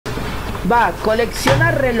Va,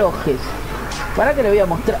 coleccionar relojes. Para que le voy a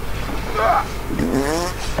mostrar.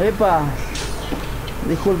 Epa.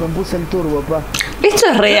 Disculpen, puse el turbo, pa. ¿Esto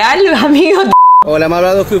es real, amigo? Hola,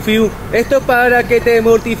 malvado Fiu Fiu. Esto es para que te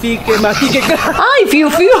mortifique, mastique. Ay, Fiu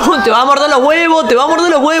Fiu, te va a morder los huevos, te va a morder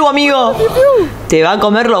los huevos, amigo. Te va a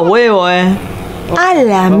comer los huevos, ¡A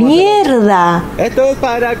la mierda! Esto es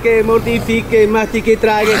para que mortifique, mastique,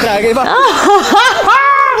 trague.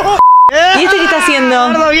 ¿Y este qué está haciendo?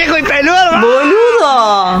 Gordo, viejo y peludo.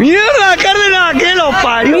 ¡Boludo! ¡Mierda, Cárdenas! ¡Que lo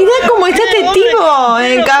parió! Mirá cómo está este tipo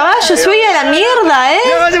en caballo, se va a ir a la mierda,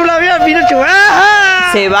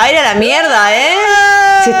 Se va a ir a la mierda,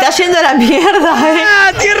 Se está yendo a la mierda,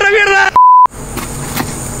 ¡Ah, tierra, mierda!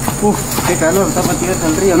 Uf, qué calor, está para tirarse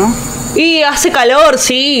al río, ¿no? Y hace calor,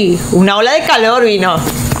 sí. Una ola de calor vino.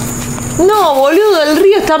 No, boludo, el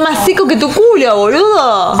río está más seco que tu culo,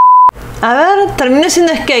 boludo. A ver, terminó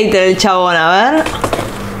siendo skater el chabón, a ver.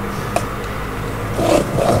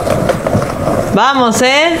 Vamos,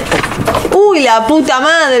 Uy, la puta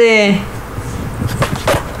madre.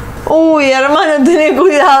 Uy, hermano, tenés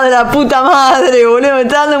cuidado de la puta madre, boludo. Me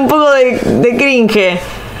está dando un poco de cringe.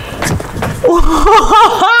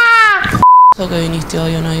 Eso que viniste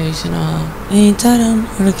hoy o nadie dice nada. Me invitaron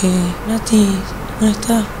porque Nati no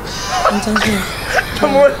está. Entonces. Está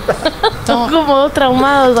muerta. Estamos como dos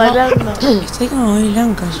traumados hablando. Estoy como muy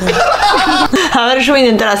blanca yo. A ver, yo voy a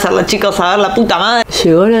intentar hacerlo, chicos. A ver, la puta madre.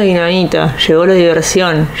 Llegó la dinamita, llegó la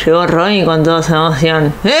diversión, llegó Romi con toda su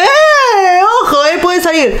emoción. ¡Ojo, puede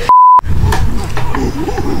salir!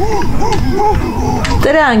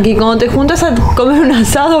 Tranqui, cuando te juntas a comer un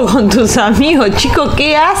asado con tus amigos, chicos,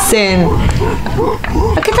 ¿qué hacen?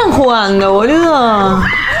 ¿A qué están jugando, boludo?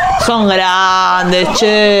 Son grandes,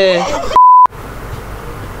 che.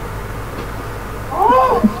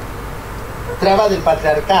 Traba del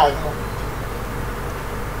patriarcado.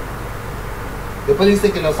 Después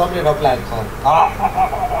dice que los hombres no planchan.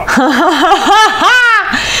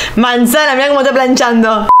 Manzana, mira cómo está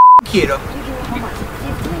planchando. Quiero.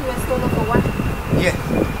 Yeah.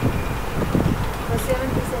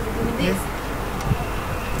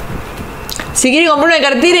 Si quiere comprar una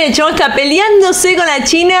cartera, el chabón está peleándose con la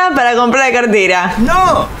China para comprar la cartera.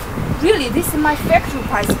 ¡No! Really, this is my factory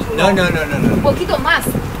price. No. Un poquito más.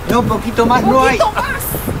 No, un poquito más no hay. Más.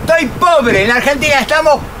 Estoy pobre, en Argentina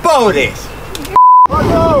estamos pobres.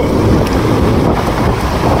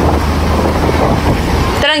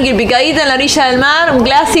 Tranqui, picadita en la orilla del mar, un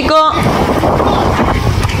clásico.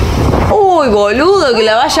 Uy, boludo, que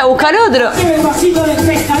la vaya a buscar otro. El vasito del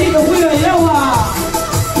pescadito fuera del agua.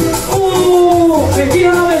 Me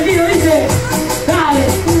tiro, dice. Dale,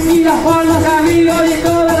 y las palmas, amigos, de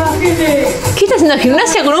toda la gente. ¿Qué está haciendo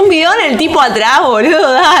gimnasia con un bidón el tipo atrás,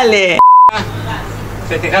 boludo? Dale.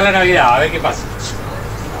 Festejar la Navidad, a ver qué pasa.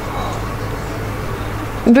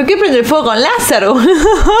 ¿Pero qué prende el fuego con láser, boludo?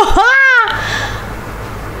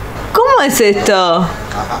 ¿Cómo es esto?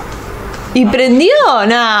 ¿Y prendió?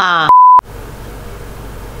 Nah.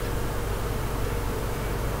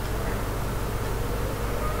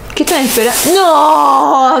 ¿Qué están esperando?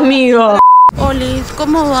 ¡No, amigo! Olis,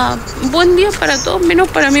 ¿cómo va? Buen día para todos, menos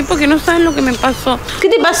para mí porque no saben lo que me pasó. ¿Qué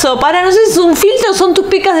te pasó? Para, no sé si es un filtro o son tus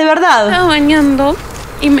picas de verdad. Estaba bañando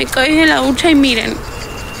y me caí de la ducha y miren.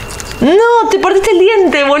 No, te partiste el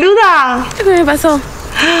diente, boluda. ¿Qué me pasó?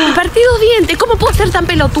 Me partí 2 dientes, ¿cómo puedo ser tan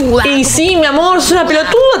pelotuda? Y sí, mi amor, sos una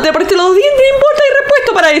pelotuda, te partiste los 2 dientes, no importa, hay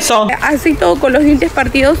repuesto para eso. Así todo, con los dientes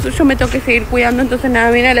partidos, yo me tengo que seguir cuidando, entonces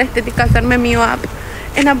nada, viene a la estética a hacerme mi up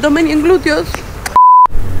en abdomen y en glúteos.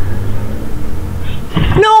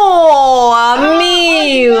 No,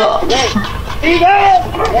 amigo.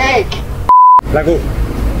 Flaco.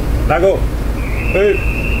 Flaco.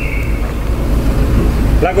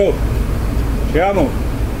 Llegamos.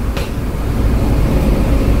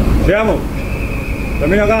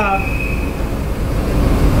 Termino acá.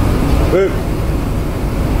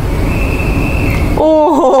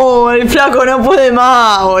 El flaco no puede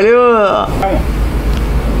más, boludo.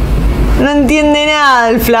 No entiende nada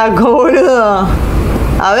el flaco, boludo.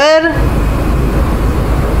 A ver.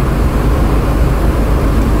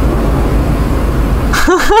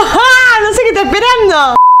 No sé qué está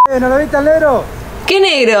esperando. ¿No lo viste al negro? ¿Qué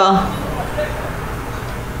negro?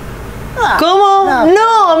 ¿Cómo?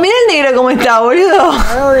 No, mirá el negro cómo está, boludo.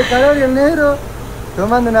 Cagado de calor y el negro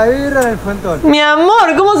tomando una birra en el frontón. Mi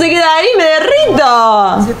amor, ¿cómo se queda ahí? Me derrito.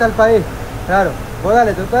 Así está el país, claro. Vos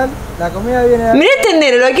dale, total, la comida viene de... Mirá este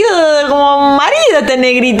negro, lo quiero como marido, este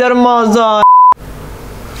negrito hermoso.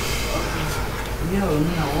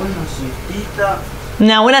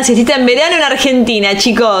 Una buena siestita en verano en Argentina,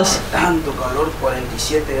 chicos. Tanto calor,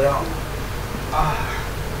 47 grados.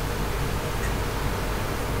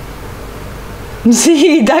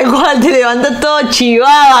 Sí, tal cual, te levantó todo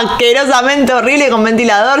chivado, asquerosamente horrible, con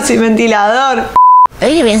ventilador, sin ventilador.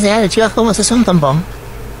 Hoy le voy a enseñar a los chicos cómo se usa un pompón.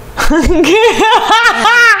 ¿Qué?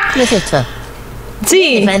 ¿Qué es esto?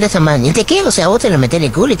 Sí. Diferentes tamaños. ¿Y te qué? O sea, vos te lo metés en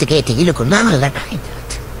el culo y te quedas tequilo con nada.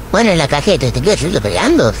 Bueno, en la cajeta, ¿te quedas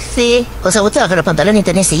pegando? Sí. O sea, vos te bajas los pantalones y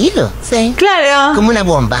tenés hilo. Sí. Claro. Como una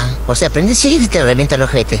bomba. O sea, prendes hilo y te revienta el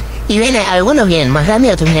ojete. Y ven, algunos vienen más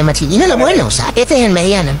grandes, otros vienen más chiquitos. No lo bueno, o sea, este es el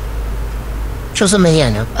mediano. Yo soy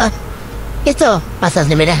mediano. Ah, esto,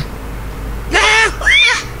 pásate, mirá.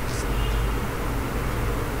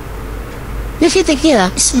 ¿Y qué te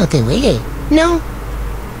queda? Eso no te huele. No.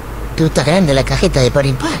 Tú estás grande la cajeta de par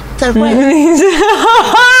en par. Tal cual.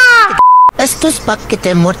 Esto es para que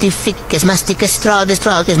te mortifiques, mastiques,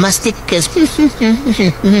 tragues, mastiques.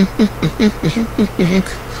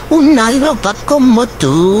 Un alma como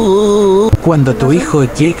tú. Cuando tu hijo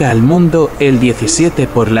llega al mundo el 17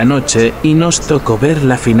 por la noche y nos tocó ver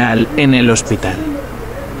la final en el hospital.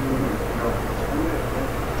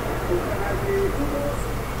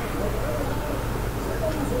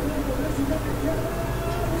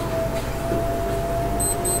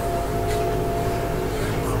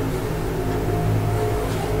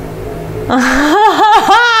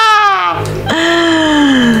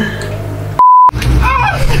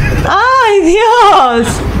 ¡Ay, Dios!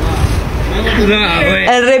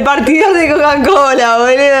 El repartidor de Coca-Cola,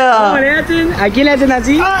 boludo. ¿Cómo le hacen? ¿A quién le hacen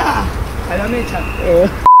así? A la mecha.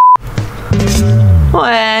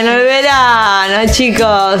 Bueno, el verano,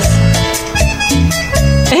 chicos.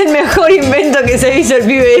 El mejor invento que se hizo el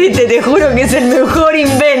pibe este, te juro que es el mejor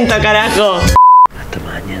invento, carajo. Hasta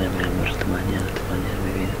mañana, mi amor, hasta mañana,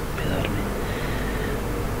 mi vida, voy a dormir.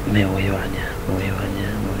 Me voy a bañar, me voy a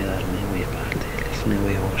dormir, voy a partir, me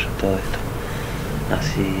voy a borrar todo esto.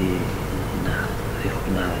 Así, nada, no dejo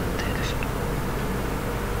nada en el teléfono.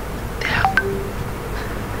 Te amo.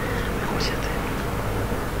 Me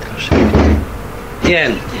te lo sé.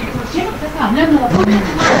 Bien.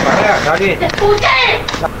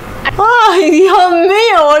 Ay, Dios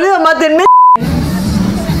mío, boludo, mátenme.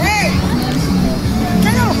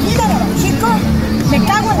 Me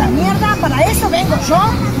cago en la mierda, para eso vengo yo.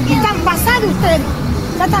 Están pasados ustedes.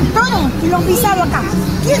 Ya están todos quilombizados acá.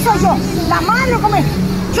 ¿Quién soy yo? ¿La madre o cómo es?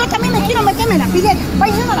 Yo también me quiero meterme en la pileta.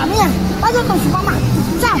 Vayan a la mierda. Vayan con su mamá.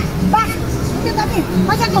 Ya, va. Yo también.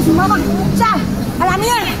 Vayan con su mamá. Ya, a la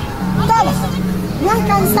mierda. Todos. Me han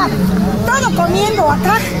cansado. Todos comiendo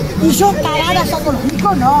acá y yo parada acá con los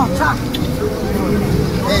hijos. No, ya.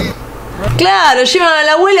 Claro, llevan a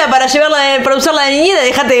la abuela para para usarla de niñera.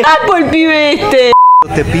 Dejate de capo el pibe este.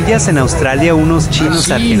 Te pillas en Australia unos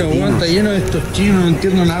chinos argentinos. Está lleno de estos chinos, no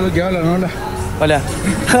entiendo nada de lo que hablan, hola. Hola.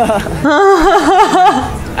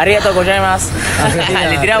 Arigato gozaimasu.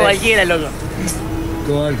 Le tiraba cualquiera, loco.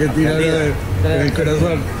 Como Argentina, en el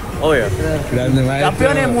corazón. Obvio. Grande maestro.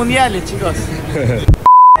 Campeones mundiales, chicos.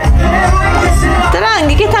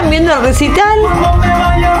 Tranqui, ¿qué están viendo el recital?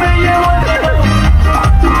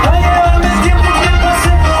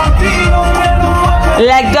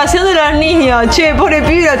 La actuación de los niños. Che, pobre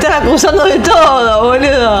pibe, lo están acusando de todo,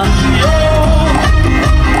 boludo.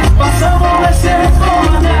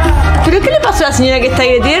 ¿Pero qué le pasó a la señora que está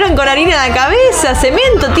ahí? ¿Le tiraron con harina en la cabeza?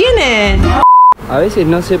 ¿Cemento tiene? A veces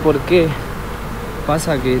no sé por qué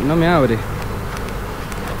pasa que no me abre.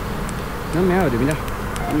 No me abre, mirá.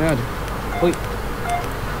 No me abre. Uy.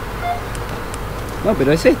 No,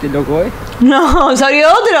 pero es este, loco, ¿eh? No, ¿se abrió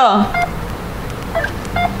otro?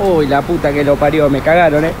 Uy, la puta que lo parió, me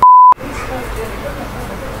cagaron, ¿eh?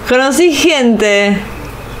 Conocí gente.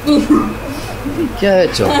 ¿Qué has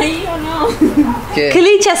hecho? Ahí o no. ¿Qué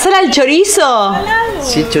le echa sal al chorizo?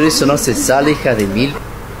 Si el chorizo no se sale, hija de mil.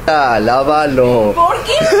 Lávalo. ¿Por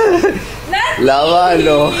qué?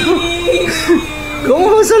 Lávalo.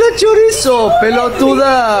 ¿Cómo va a salir chorizo,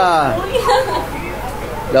 pelotuda?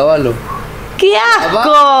 Lávalo. ¡Qué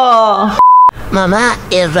asco! Mamá,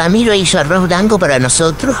 el Ramiro hizo arroz blanco para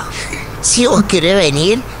nosotros. Si vos querés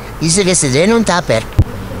venir, dice que se den un tupper.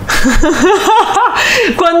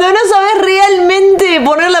 Cuando no sabes realmente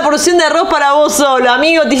poner la porción de arroz para vos solo,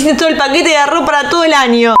 amigo, te hiciste todo el paquete de arroz para todo el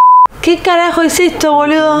año. ¿Qué carajo es esto,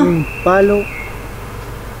 boludo? Un palo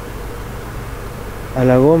a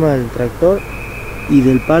la goma del tractor y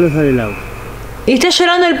del palo sale el agua. ¿Y está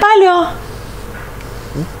llorando el palo?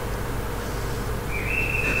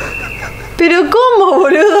 ¿Pero cómo,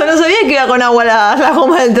 boludo? No sabía que iba con agua la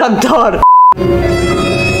goma del tractor.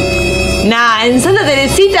 Nah, en Santa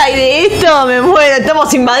Teresita y de esto me muero.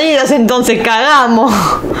 Estamos invadidos, entonces cagamos.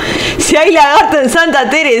 Si hay lagarto en Santa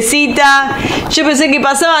Teresita, yo pensé que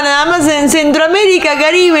pasaba nada más en Centroamérica,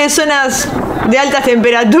 Caribe, zonas de altas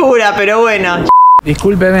temperaturas, pero bueno.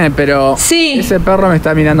 Discúlpeme, pero ese perro me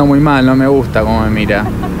está mirando muy mal, no me gusta cómo me mira.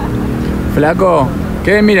 Flaco,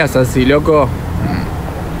 ¿qué me miras así, loco?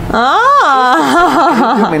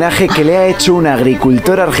 Un homenaje que le ha hecho un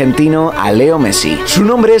agricultor argentino a Leo Messi. Su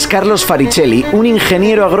nombre es Carlos Faricelli, un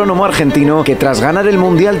ingeniero agrónomo argentino que tras ganar el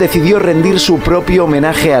Mundial decidió rendir su propio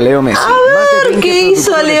homenaje a Leo Messi. A ver, ¿qué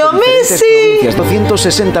hizo Leo Messi?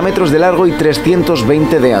 260 metros de largo y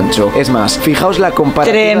 320 de ancho. Es más, fijaos la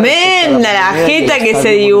comparación. Tremenda la jeta que se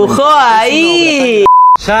dibujó ahí.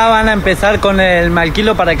 Ya van a empezar con el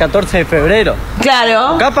malquilo para el 14 de febrero.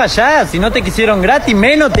 Claro. Capa ya, si no te quisieron gratis,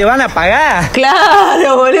 menos te van a pagar.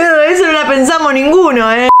 Claro, boludo, eso no la pensamos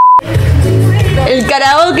ninguno, ¿eh? El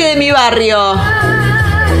karaoke de mi barrio.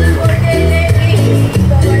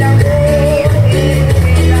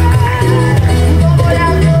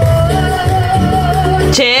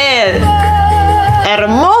 Che,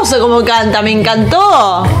 hermoso como canta, me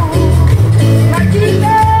encantó.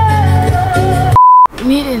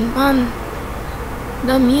 Miren, man.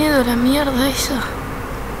 Da miedo la mierda esa.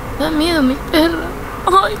 Da miedo mi perra.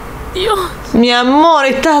 Ay, Dios. Mi amor,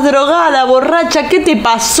 estás drogada, borracha. ¿Qué te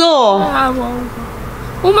pasó?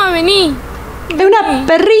 Uma, vení. Es una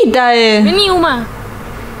perrita, Vení, Uma.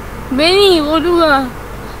 Vení, boluda.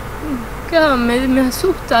 Me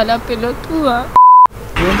asusta la pelotuda.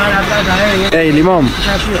 Ey, Limón,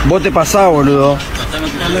 vos te pasás, boludo.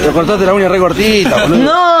 Te cortaste la uña re cortita, boludo.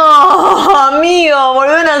 No, amigo,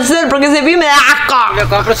 volvés a hacer porque ese pibe me da asco. Le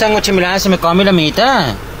compro sándwich milanesa y me comí la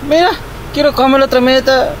mitad. Mira, quiero comer la otra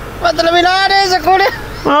mitad. ¡Mata la milanesa, cule!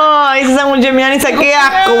 Ay, ese sándwich de milanesa, qué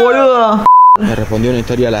asco, boludo. Me respondió una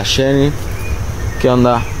historia a la Jenny. ¿Qué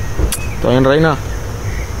onda? ¿Todo bien, reina?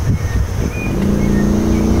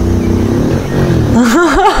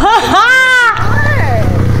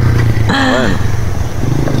 Bueno.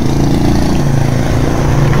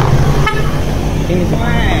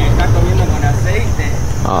 ¿Estás comiendo con aceite?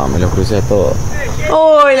 Ah, me lo crucé todo.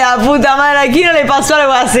 Uy, la puta madre, ¿a quién no le pasó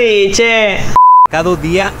algo así, che? Cada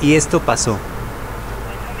día y esto pasó.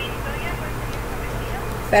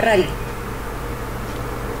 Ferrari.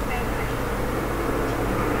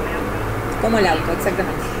 Como el auto,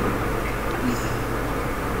 exactamente.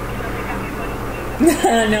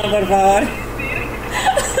 No, por favor.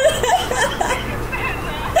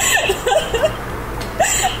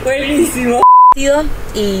 Buenísimo.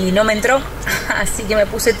 Y no me entró, así que me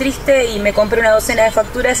puse triste y me compré una docena de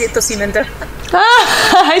facturas y esto sí me entró.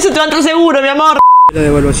 Ah, eso te va a entrar seguro, mi amor. La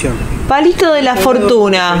devaluación. Palito de la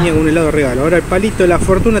fortuna. Venía con un helado regalo. Ahora el palito de la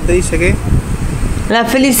fortuna te dice que la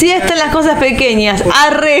felicidad está en las cosas pequeñas.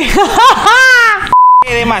 Arre.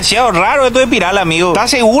 Es demasiado raro esto de espiral, amigo. ¿Estás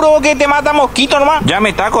seguro que te mata mosquito nomás? Ya me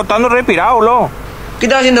está costando respirar, boludo. ¿Qué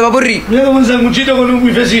estás haciendo, papurri? Voy a comer un sanguchito con un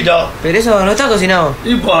bifecito. Pero eso no está cocinado. No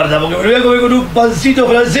importa, porque me lo voy a comer con un pancito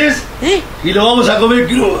francés y lo vamos a comer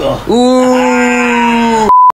crudo.